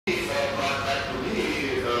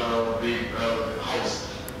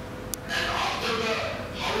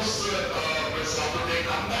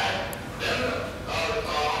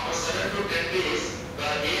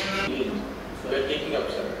we're taking up,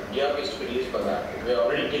 sir. Yeah, we used to be released for that. We're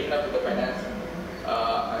already taken up with the finance.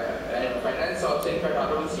 And finance also, in fact,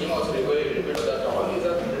 our CM also repeated that all these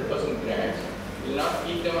are 100% grants. We'll not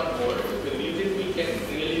keep them on hold. If we release it, we can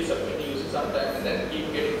really submit to use sometime and then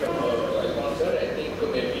keep getting response, sir. I think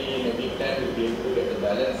maybe in a week time we'll be able to get the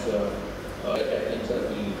balance. I think, sir,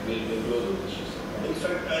 we'll close those issues. In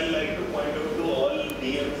fact, I'd like to point out to all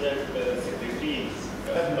DMs and secretaries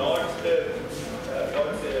have not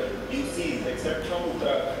got UCs except from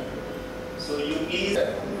Uttarakhand. So UPs.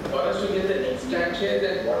 For us to get the instantiate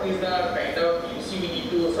and what is the kind of UC we need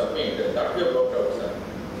to submit, that we have worked out, sir.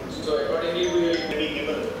 So accordingly we will be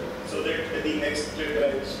given so that the next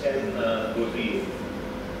batch can go to you.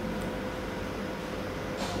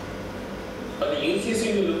 For the UCs,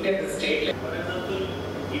 you look at the state level. For example,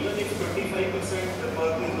 even if 25% the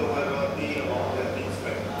work is over or the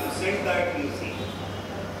inspector, you send that UC.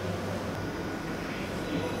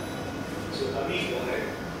 So Avi, go ahead.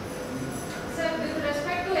 Sir, with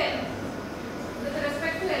respect to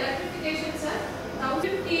electrification, sir,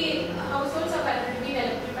 1,050 households have already been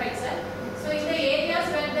electrified, sir. So in the areas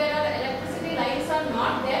where there are electricity lines are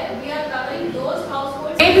not there, we are covering those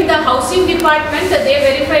households. With the housing department, they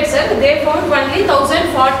verified, sir. They found only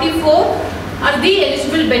 1,044 are the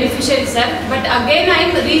eligible beneficiaries, sir. But again, I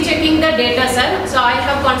am rechecking the data, sir. So I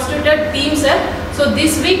have constituted team, sir. So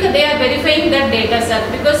this week they are verifying that data, sir,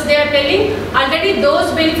 because they are telling already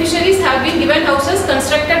those beneficiaries have been given houses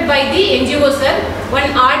constructed by the NGO, sir.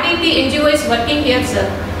 One RDT NGO is working here, sir.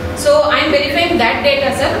 So I am verifying that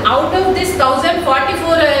data, sir. Out of this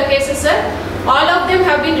 1,044 cases, sir, all of them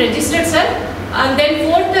have been registered, sir. And then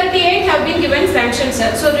 438 have been given sanction,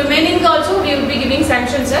 sir. So remaining also we will be giving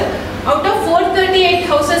sanction, sir. Out of 438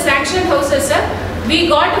 houses, sanctioned houses, sir, we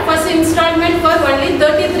got first installment for only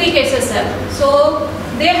 33 cases, sir. So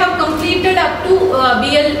they have completed up to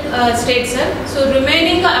BL state, sir. So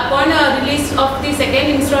remaining upon release of the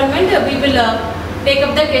second installment, we will take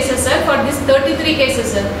up the cases, sir, for this 33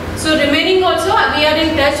 cases, sir. So remaining also we are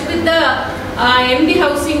in touch with the MD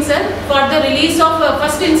housing, sir, for the release of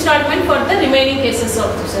first installment for the remaining cases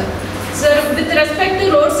also, sir. Sir, with respect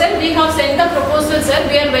to roads, sir, we have sent the proposal, sir.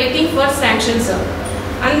 We are waiting for sanction, sir.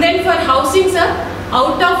 And then for housing, sir,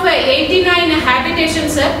 out of 89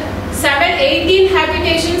 habitations, sir, 18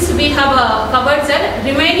 habitations we have covered, sir.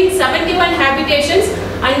 Remaining 71 habitations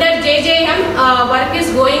under JJM work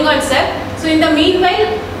is going on, sir. So in the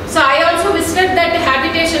meanwhile, so I also visited that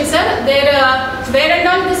habitation, sir. There, where and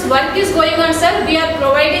all this work is going on, sir, we are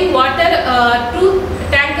providing water to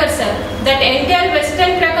tankers, sir. That entire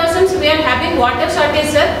western precautions we are having water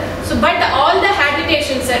shortage, sir. So, but all the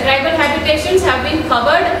habitations, sir, tribal habitations have been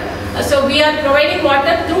covered. So we are providing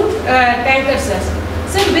water through tankers, sir.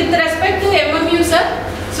 So with respect to MMU, sir,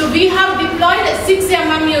 so we have deployed 6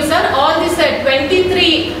 MMU, sir. All these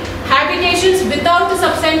 23 habitations without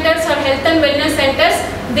sub-centers or health and wellness centers,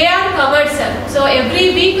 they are covered, sir. So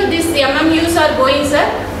every week these MMUs are going, sir.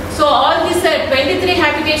 So all these 23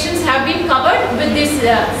 habitations have been covered with this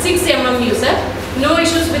 6 MMU, sir. No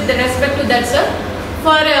issues with respect to that, sir.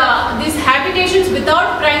 For these habitations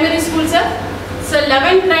without primary school, sir, so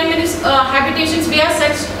 11 primary habitations, we have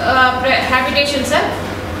such habitations, sir.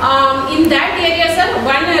 In that area, sir,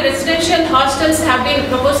 1 residential hostels have been,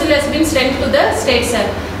 proposal has been sent to the state, sir.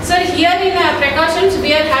 So here in precautions,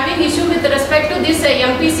 we are having issue with respect to this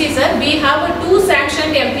MPC, sir. We have 2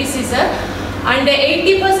 sanctioned MPC, sir. And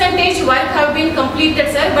 80% work have been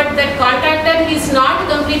completed, sir. But that contractor is not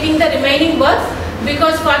completing the remaining work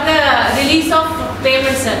because for the release of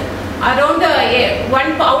payment, sir. Around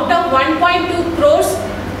out of 1.2 crores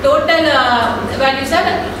total value, sir,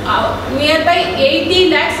 nearby 80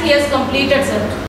 lakhs he has completed, sir.